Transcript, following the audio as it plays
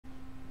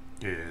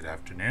Good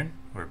afternoon.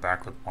 We're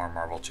back with more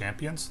Marvel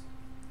Champions.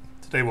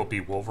 Today will be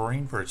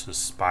Wolverine versus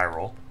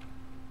Spiral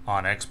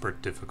on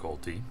Expert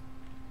difficulty.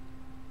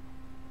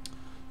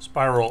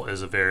 Spiral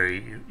is a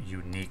very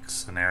unique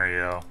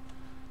scenario.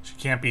 She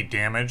can't be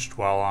damaged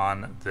while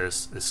on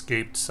this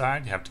escaped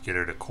side. You have to get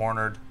her to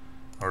cornered.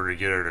 In order to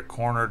get her to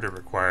cornered, it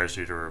requires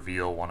you to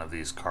reveal one of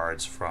these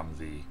cards from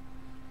the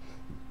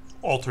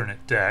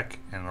alternate deck.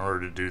 In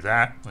order to do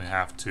that, we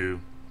have to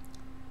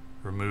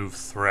remove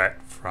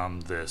threat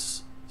from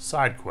this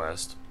side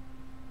quest.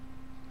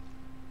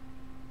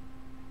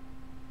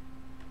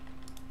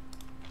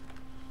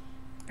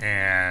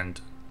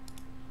 And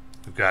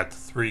we've got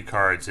 3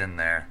 cards in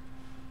there.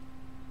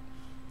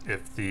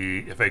 If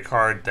a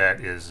card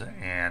that is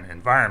an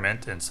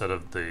environment instead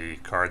of the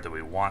card that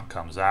we want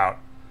comes out,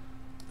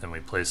 then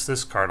we place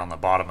this card on the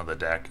bottom of the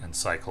deck and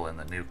cycle in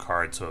the new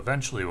card, so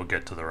eventually we'll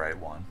get to the right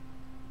one.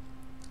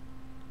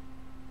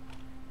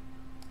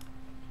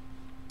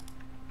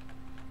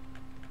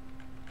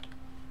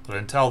 But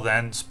until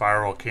then,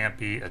 Spiral can't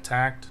be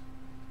attacked,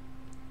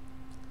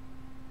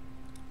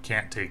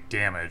 can't take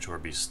damage or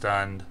be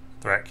stunned,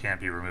 threat can't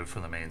be removed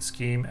from the main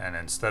scheme, and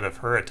instead of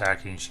her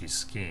attacking, she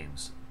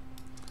schemes.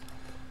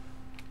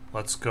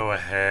 Let's go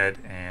ahead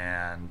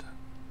and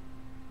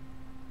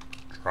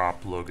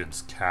drop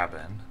Logan's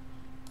Cabin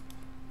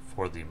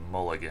for the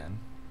mulligan.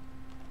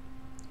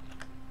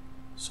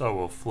 So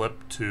we'll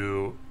flip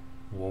to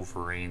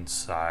Wolverine's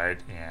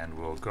side and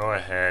we'll go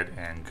ahead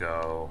and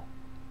go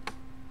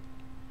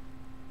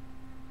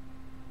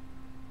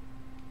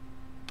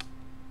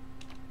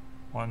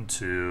one,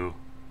 2,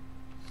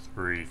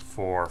 3,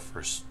 4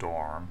 for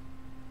Storm.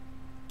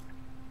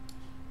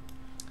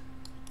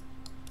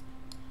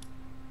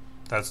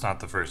 That's not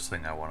the first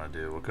thing I want to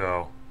do. We'll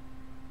go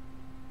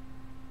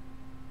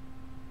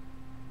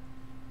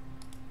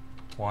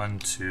 1,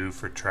 2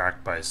 for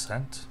Track by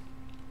Scent.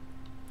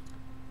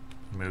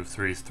 Remove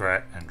 3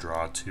 threat and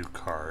draw 2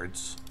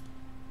 cards.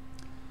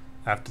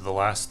 After the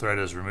last threat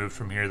is removed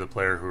from here, the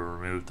player who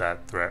removed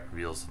that threat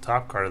reveals the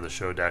top card of the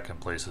show deck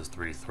and places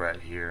 3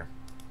 threat here.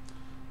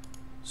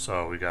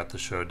 So we got the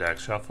show deck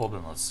shuffled,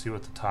 and let's see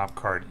what the top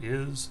card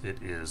is.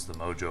 It is the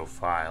Mojo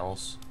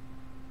Files.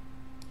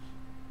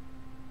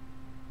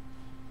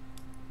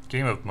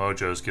 Game of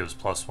Mojos gives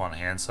 +1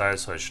 hand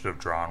size, so I should have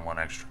drawn 1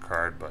 extra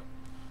card, but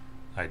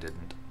I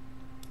didn't.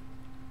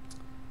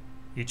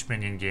 Each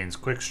minion gains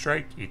Quick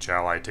Strike. Each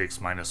ally takes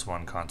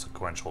 -1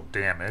 consequential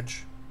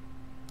damage.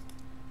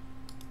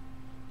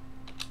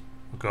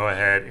 We'll go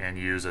ahead and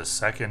use a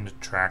second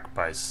Track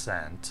by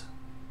Scent.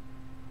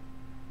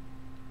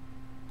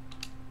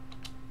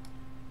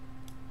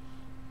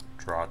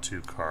 Draw 2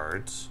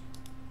 cards.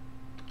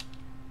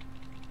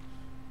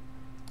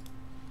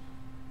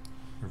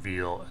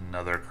 Reveal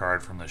another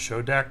card from the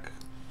show deck.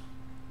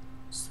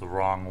 It's the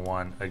wrong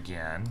one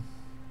again.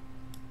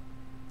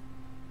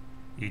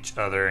 Each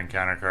other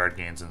encounter card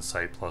gains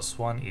insight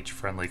 +1. Each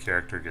friendly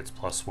character gets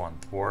 +1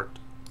 thwart.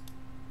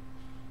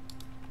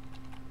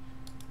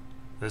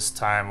 This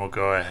time we'll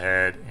go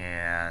ahead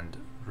and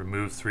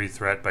remove 3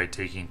 threat by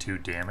taking 2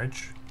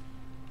 damage.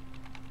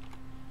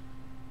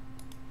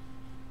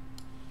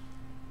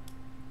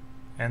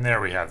 And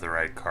there we have the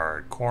right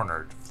card,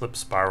 Cornered. Flip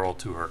Spiral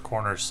to her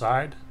corner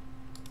side.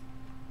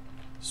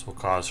 This will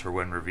cause her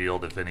when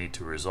revealed, if any,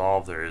 to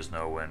resolve. There is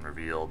no when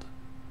revealed.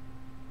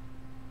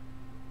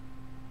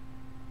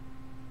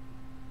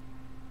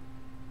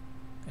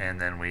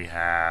 And then we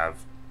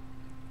have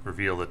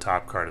reveal the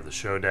top card of the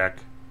show deck.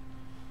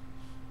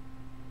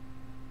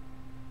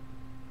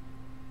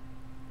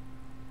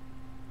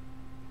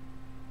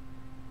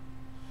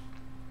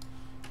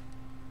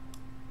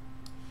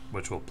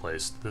 Which will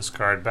place this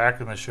card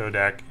back in the show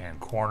deck and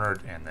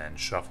cornered and then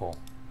shuffle.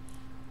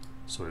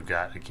 So we've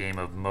got a game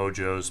of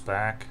Mojos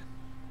back.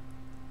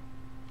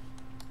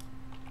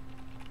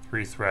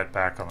 3 threat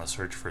back on the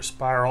search for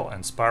Spiral,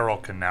 and Spiral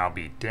can now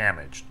be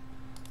damaged.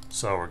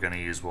 So we're going to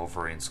use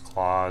Wolverine's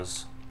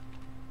Claws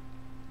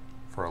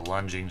for a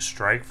lunging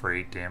strike for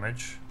 8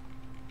 damage.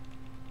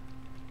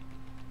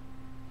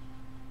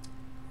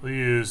 We'll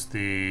use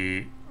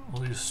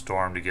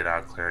Storm to get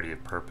out clarity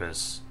of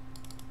purpose.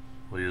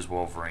 We'll use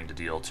Wolverine to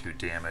deal 2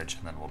 damage,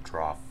 and then we'll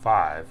draw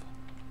 5.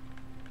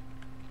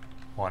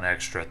 1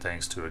 extra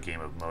thanks to a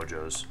game of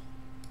Mojos.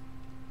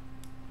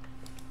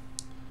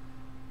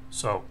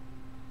 So,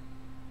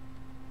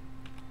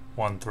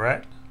 1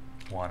 threat,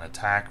 1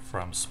 attack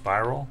from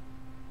Spiral.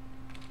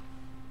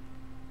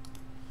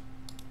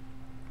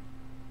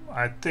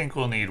 I think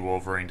we'll need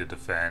Wolverine to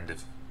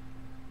defend.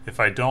 If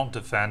I don't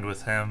defend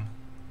with him,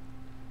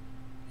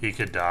 he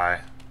could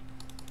die.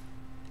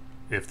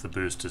 If the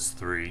boost is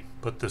 3.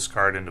 Put this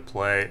card into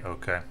play.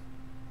 Okay.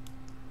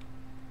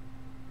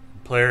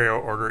 Player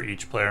order,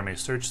 each player may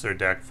search their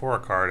deck for a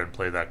card and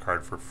play that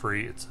card for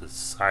free. It's a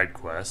side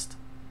quest.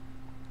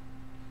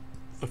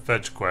 A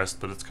fetch quest,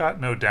 but it's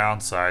got no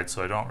downside,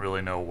 so I don't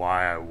really know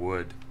why I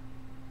would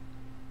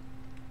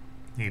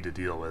need to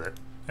deal with it.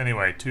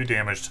 Anyway, 2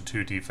 damage to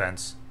 2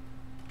 defense.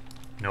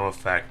 No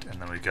effect, and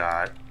then we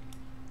got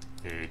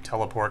a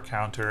teleport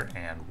counter,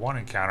 and 1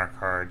 encounter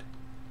card.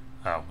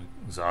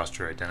 Exhaust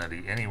your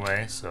identity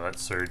anyway, so it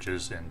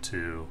surges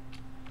into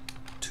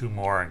 2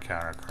 more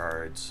encounter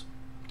cards.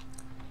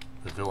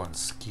 The villain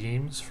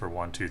schemes for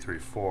 1, 2, 3,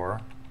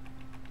 4.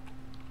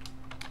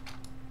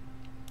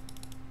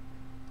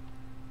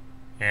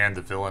 And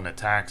the villain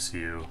attacks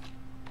you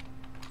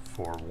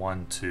for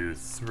 1, 2,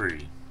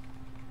 3.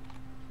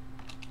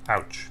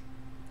 Ouch.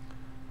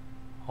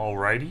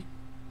 Alrighty.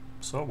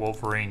 So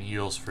Wolverine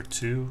heals for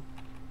 2.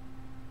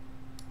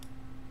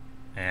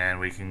 And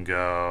we can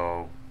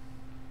go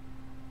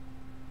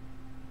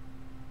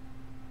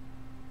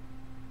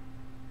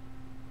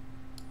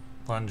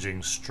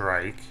Lunging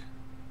Strike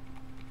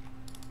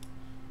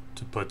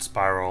to put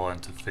Spiral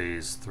into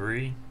phase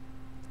 3.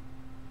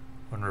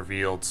 When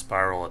revealed,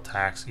 Spiral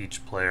attacks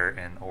each player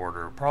in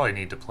order. Probably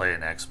need to play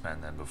an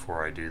X-Men then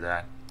before I do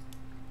that.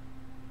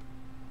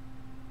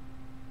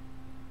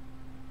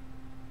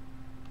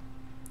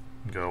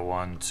 Go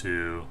 1,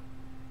 2,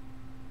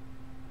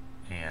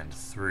 and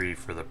 3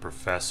 for the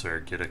Professor.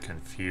 Get a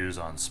Confuse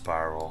on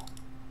Spiral.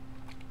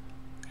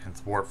 And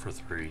Thwart for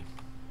 3.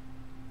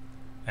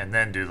 And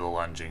then do the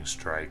Lunging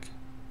Strike.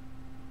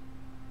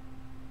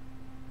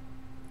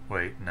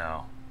 Wait,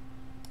 no.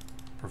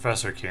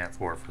 Professor can't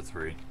thwart for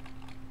 3.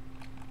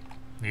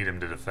 Need him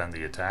to defend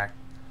the attack.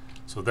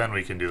 So then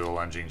we can do the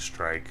Lunging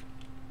Strike.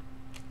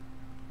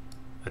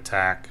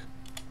 Attack.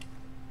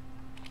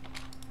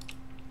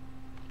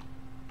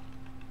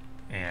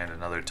 And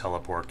another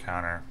teleport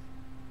counter.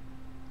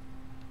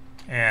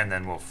 And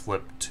then we'll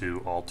flip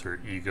to Alter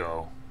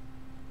Ego,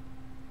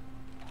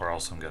 or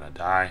else I'm going to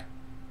die.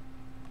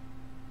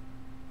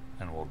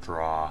 And we'll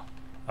draw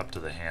up to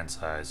the hand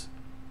size.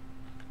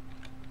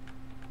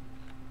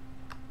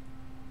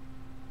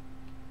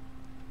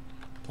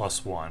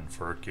 +1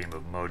 for a game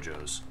of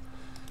Mojos.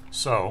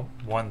 So,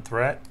 1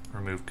 threat,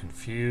 remove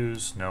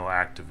Confuse, no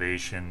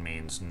activation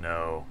means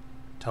no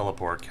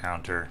teleport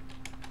counter,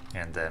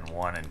 and then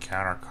 1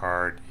 encounter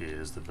card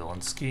is the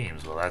villain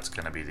schemes. Well, that's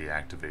going to be the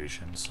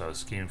activation, so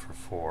scheme for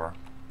 4.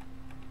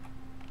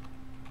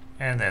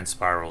 And then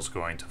Spiral's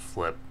going to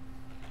flip.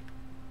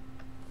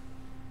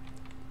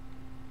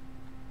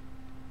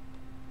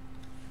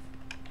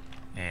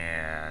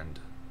 And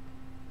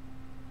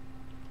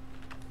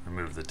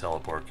remove the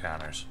teleport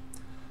counters.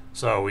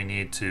 So we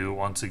need to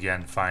once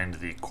again find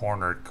the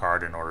cornered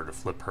card in order to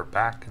flip her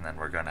back, and then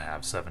we're going to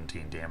have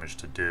 17 damage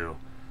to do.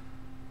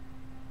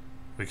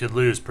 We could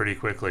lose pretty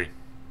quickly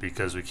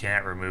because we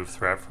can't remove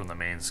threat from the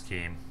main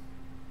scheme.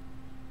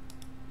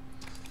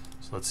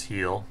 So let's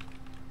heal.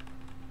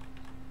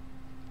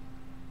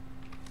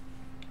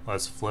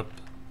 Let's flip.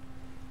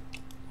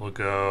 We'll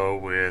go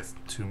with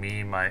To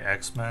Me, My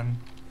X-Men.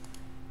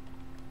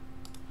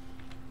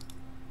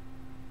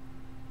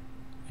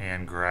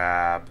 And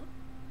grab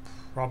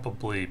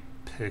probably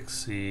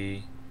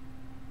Pixie.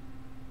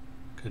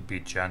 Could be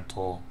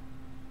Gentle.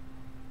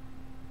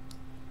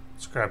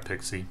 Let's grab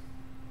Pixie.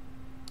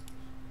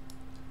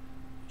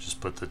 Just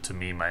put the To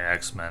Me, My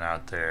X-Men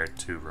out there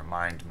to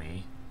remind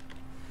me.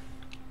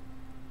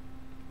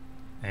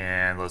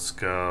 And let's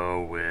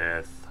go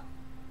with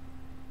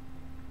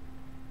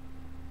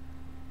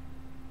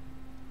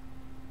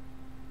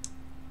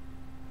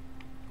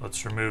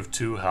let's remove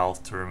 2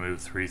 health to remove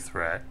 3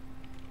 threat.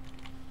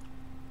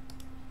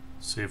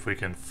 See if we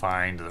can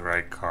find the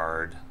right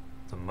card.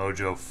 The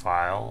Mojo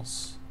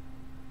Files.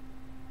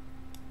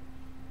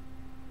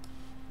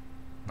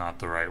 Not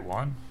the right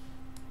one.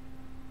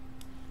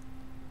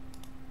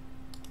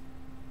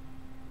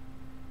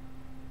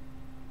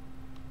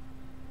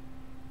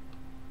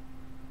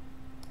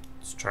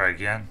 Let's try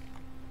again.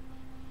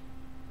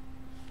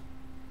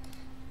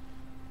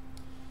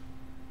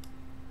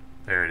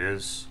 There it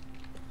is.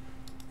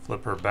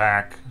 Flip her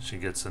back. She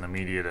gets an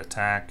immediate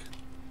attack.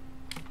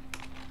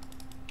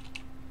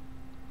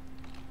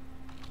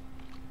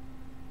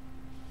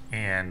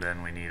 And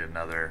then we need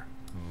another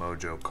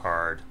Mojo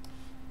card.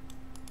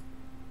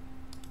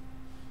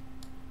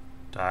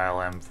 Dial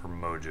M for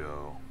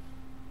Mojo.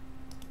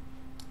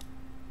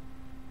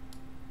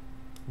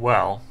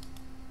 Well,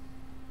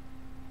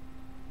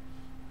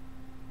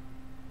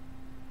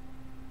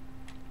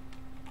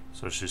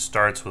 so she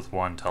starts with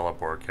 1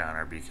 teleport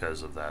counter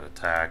because of that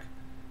attack.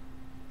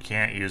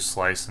 Can't use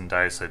Slice and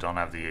Dice. I don't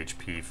have the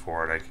HP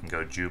for it. I can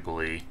go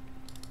Jubilee.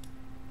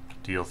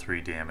 Deal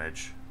 3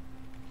 damage.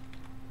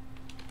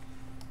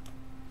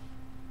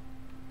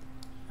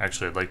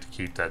 Actually, I'd like to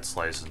keep that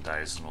Slice and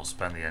Dice, and we'll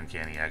spend the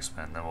Uncanny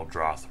X-Men, then we'll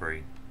draw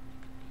 3.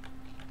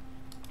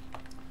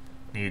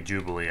 Need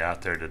Jubilee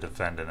out there to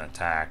defend an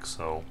attack,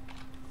 so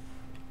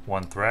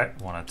 1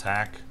 threat, 1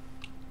 attack,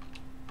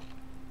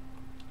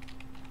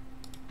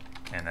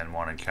 and then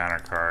 1 encounter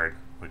card,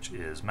 which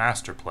is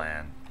Master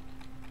Plan.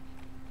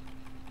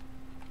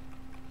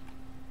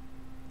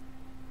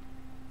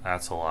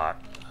 That's a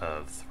lot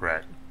of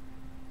threat.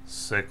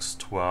 6,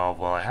 12.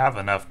 Well, I have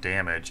enough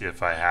damage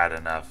if I had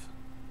enough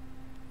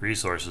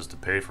resources to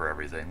pay for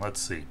everything. Let's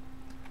see.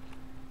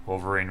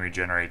 Wolverine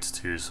regenerates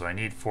 2, so I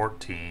need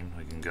 14.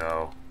 We can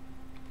go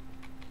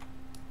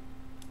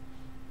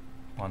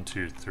 1,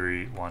 2,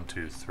 3, 1,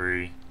 2,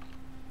 3.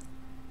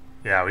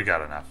 Yeah, we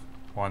got enough.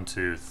 1,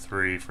 2,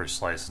 3 for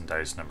slice and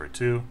dice number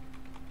 2.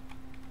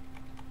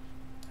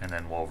 And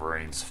then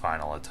Wolverine's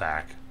final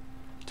attack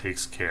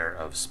takes care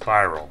of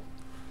Spiral.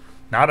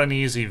 Not an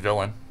easy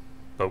villain,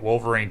 but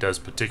Wolverine does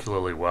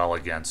particularly well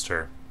against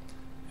her.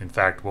 In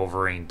fact,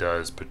 Wolverine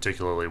does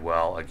particularly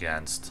well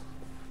against...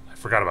 I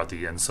forgot about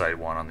the Insight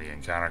one on the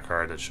encounter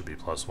card. That should be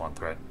 +1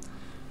 threat.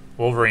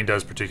 Wolverine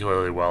does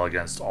particularly well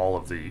against all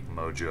of the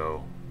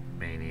Mojo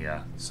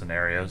Mania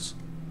scenarios.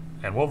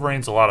 And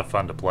Wolverine's a lot of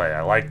fun to play.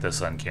 I like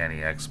this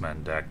Uncanny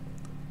X-Men deck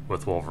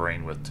with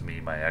Wolverine with, to me,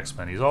 my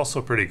X-Men. He's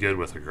also pretty good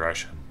with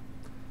aggression.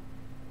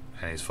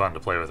 And he's fun to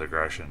play with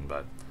aggression,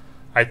 but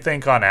I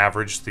think on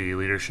average the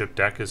leadership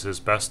deck is his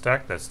best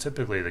deck. That's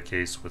typically the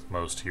case with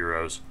most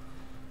heroes.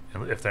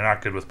 And if they're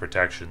not good with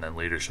protection, then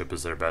leadership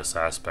is their best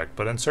aspect.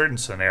 But in certain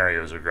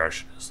scenarios,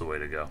 aggression is the way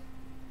to go.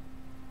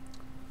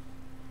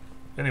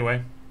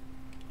 Anyway,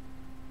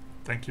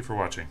 thank you for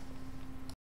watching.